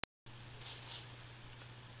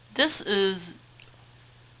This is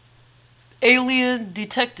Alien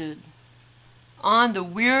Detected on the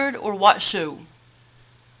Weird or What Show.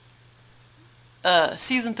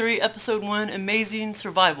 Season 3, Episode 1, Amazing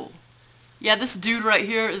Survival. Yeah, this dude right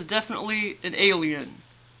here is definitely an alien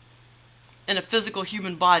in a physical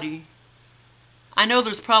human body. I know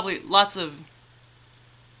there's probably lots of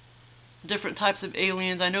different types of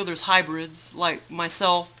aliens. I know there's hybrids like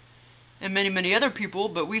myself and many, many other people,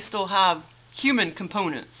 but we still have human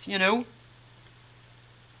components, you know?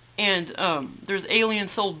 And there's alien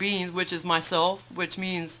soul beings, which is myself, which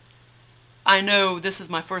means I know this is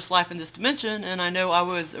my first life in this dimension, and I know I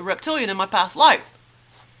was a reptilian in my past life.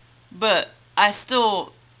 But I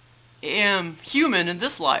still am human in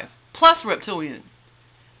this life, plus reptilian.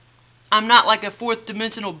 I'm not like a fourth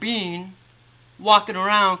dimensional being walking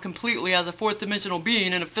around completely as a fourth dimensional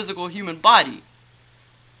being in a physical human body,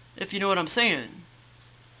 if you know what I'm saying.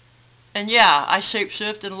 And yeah, I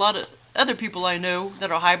shapeshift, and a lot of other people I know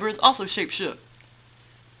that are hybrids also shapeshift.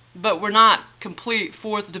 But we're not complete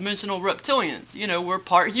fourth dimensional reptilians. You know, we're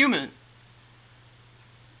part human.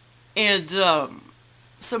 And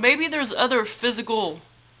so maybe there's other physical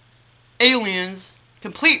aliens,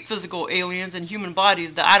 complete physical aliens in human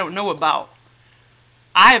bodies that I don't know about.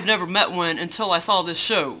 I have never met one until I saw this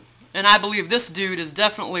show. And I believe this dude is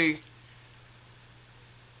definitely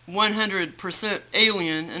 100%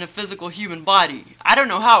 alien in a physical human body. I don't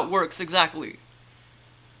know how it works exactly.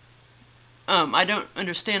 I don't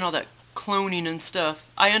understand all that cloning and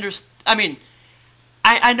stuff. I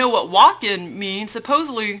know what walk-in means.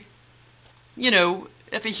 Supposedly, you know,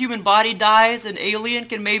 if a human body dies, an alien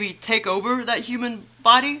can maybe take over that human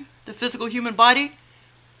body, the physical human body.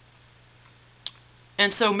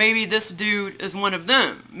 And so maybe this dude is one of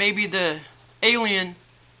them. Maybe the alien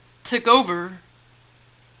took over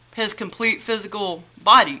his complete physical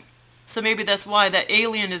body. So maybe that's why that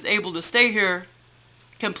alien is able to stay here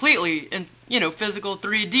completely in, you know, physical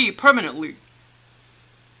 3D permanently.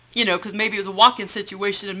 You know, because maybe it was a walk-in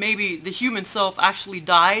situation and maybe the human self actually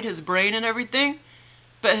died, his brain and everything,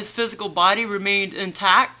 but his physical body remained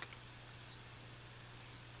intact.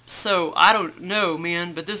 So, I don't know,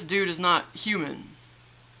 man, but this dude is not human.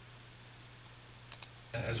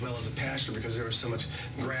 As well as a pasture, because there was so much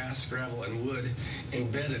grass, gravel, and wood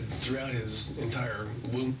embedded throughout his entire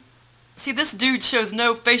womb. See, this dude shows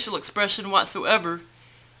no facial expression whatsoever,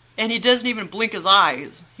 and he doesn't even blink his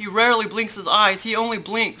eyes. He rarely blinks his eyes. He only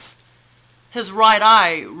blinks his right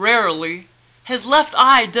eye, rarely. His left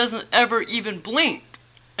eye doesn't ever even blink.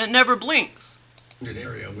 It never blinks.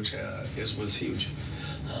 Area, which was huge.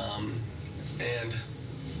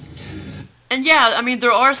 And yeah, I mean,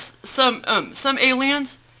 there are some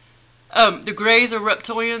aliens, the Greys or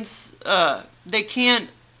reptilians, they can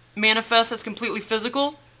manifest as completely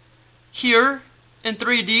physical here in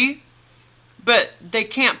 3D, but they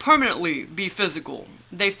can't permanently be physical.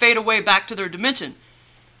 They fade away back to their dimension.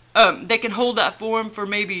 They can hold that form for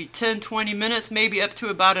maybe 10-20 minutes, maybe up to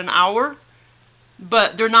about an hour,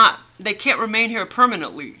 but they can't remain here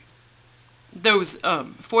permanently. Those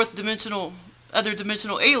fourth dimensional, other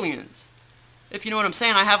dimensional aliens. If you know what I'm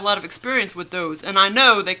saying, I have a lot of experience with those, and I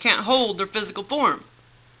know they can't hold their physical form.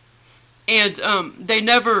 And they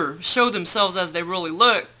never show themselves as they really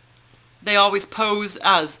look. They always pose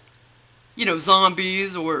as, you know,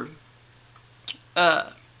 zombies or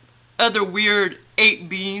other weird ape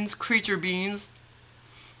beings, creature beings,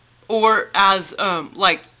 or as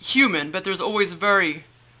like human, but there's always very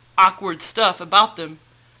awkward stuff about them.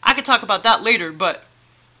 I could talk about that later, but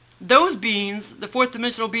those beings, the fourth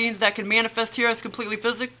dimensional beings that can manifest here as completely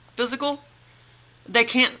physical, they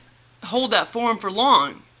can't hold that form for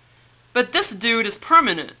long. But this dude is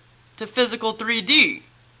permanent to physical 3D.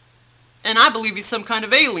 And I believe he's some kind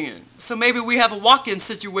of alien. So maybe we have a walk-in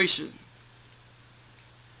situation.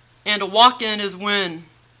 And a walk-in is when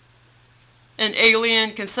an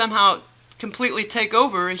alien can somehow completely take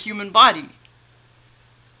over a human body.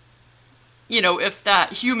 You know, if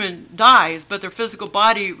that human dies, but their physical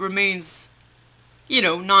body remains, you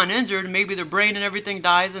know, non-injured, maybe their brain and everything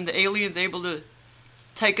dies, and the alien's able to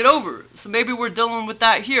take it over. So maybe we're dealing with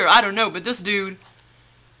that here. I don't know, but this dude,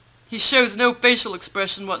 he shows no facial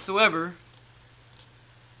expression whatsoever.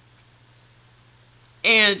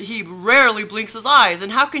 And he rarely blinks his eyes.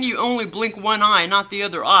 And how can you only blink one eye, not the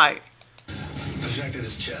other eye? The fact that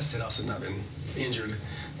his chest had also not been injured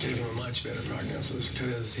gave him a much better prognosis,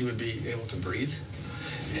 because he would be able to breathe,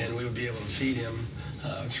 and we would be able to feed him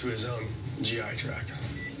through his own GI tract.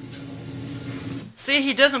 See,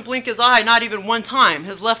 he doesn't blink his eye, not even one time,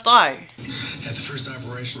 his left eye. At the first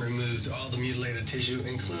operation, removed all the mutilated tissue,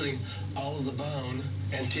 including all of the bone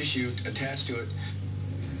and tissue attached to it.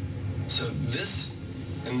 So this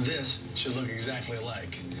and this should look exactly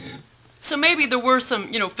alike. So maybe there were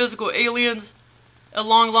some, physical aliens a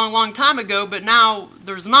long time ago, but now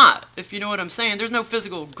there's not, if you know what I'm saying. There's no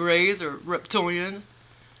physical greys or reptilians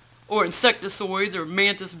or insectoids or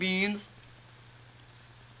mantis beings.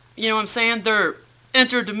 You know what I'm saying? They're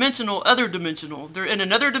interdimensional, other dimensional. They're in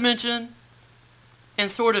another dimension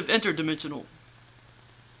and sort of interdimensional.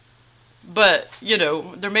 But,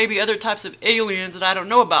 there may be other types of aliens that I don't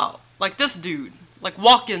know about. Like this dude. Like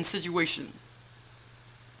walk-in situation.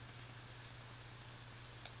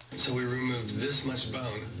 So we removed this much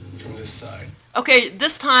bone from this side. Okay,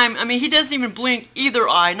 this time, he doesn't even blink either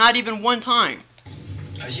eye, not even one time.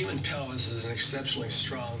 A human pelvis is an exceptionally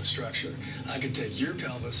strong structure. I could take your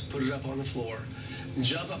pelvis, put it up on the floor,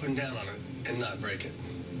 jump up and down on it, and not break it.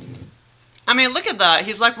 Look at that.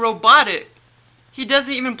 He's like robotic. He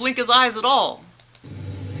doesn't even blink his eyes at all.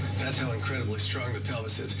 That's how incredibly strong the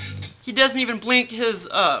pelvis is. He doesn't even blink his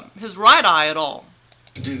right eye at all.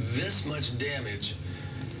 To do this much damage.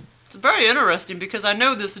 It's very interesting because I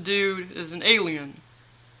know this dude is an alien.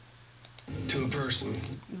 To a person.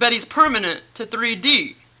 But he's permanent to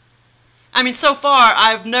 3D. So far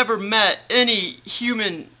I've never met any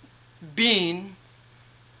human being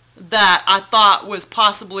that I thought was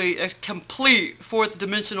possibly a complete fourth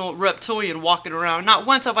dimensional reptilian walking around. Not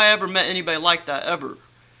once have I ever met anybody like that, ever.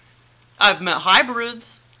 I've met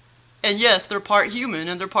hybrids, and yes, they're part human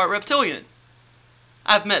and they're part reptilian.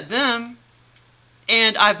 I've met them,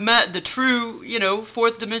 and I've met the true,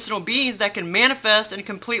 fourth dimensional beings that can manifest in a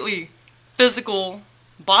completely physical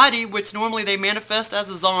body, which normally they manifest as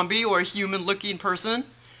a zombie or a human looking person.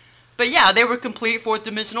 But yeah, they were complete fourth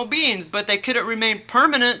dimensional beings, but they couldn't remain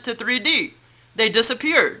permanent to 3D. They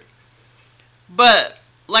disappeared. But,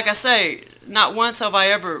 like I say, not once have I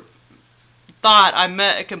ever thought I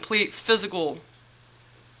met a complete physical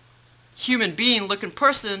human being looking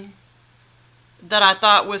person that I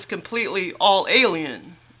thought was completely all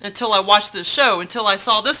alien until I watched this show, until I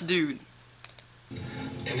saw this dude.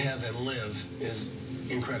 And have them live is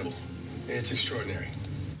incredible. It's extraordinary.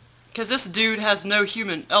 Because this dude has no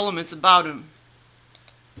human elements about him.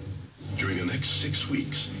 During the next 6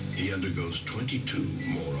 weeks, he undergoes 22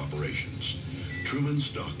 more operations. Truman's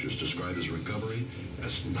doctors describe his recovery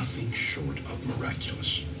as nothing short of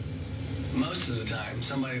miraculous. Most of the time,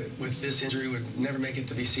 somebody with this injury would never make it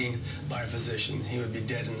to be seen by a physician. He would be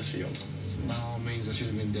dead in the field. By all means, I should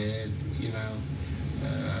have been dead,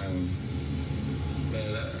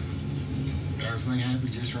 but everything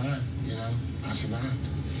happened just right, I survived.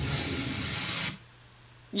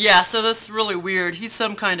 Yeah, so that's really weird. He's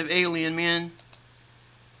some kind of alien, man.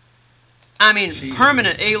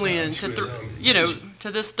 Permanent alien to,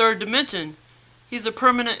 to this third dimension. He's a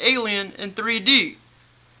permanent alien in 3D.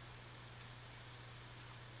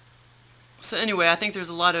 So anyway, I think there's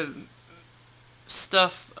a lot of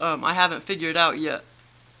stuff I haven't figured out yet.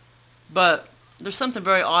 But there's something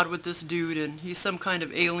very odd with this dude, and he's some kind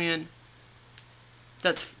of alien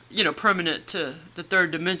that's, permanent to the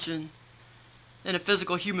third dimension in a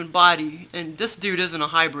physical human body. And this dude isn't a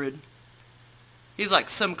hybrid. He's like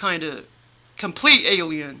some kind of complete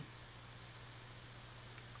alien.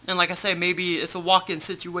 And like I say, maybe it's a walk-in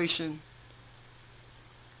situation.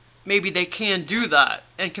 Maybe they can do that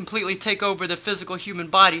and completely take over the physical human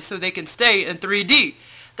body so they can stay in 3D.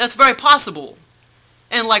 That's very possible.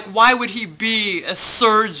 And why would he be a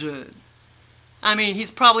surgeon?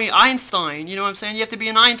 He's probably Einstein, you know what I'm saying? You have to be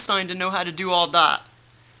an Einstein to know how to do all that.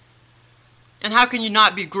 And how can you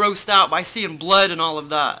not be grossed out by seeing blood and all of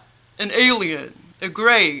that? An alien, a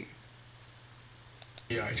gray.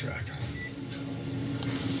 GI tract.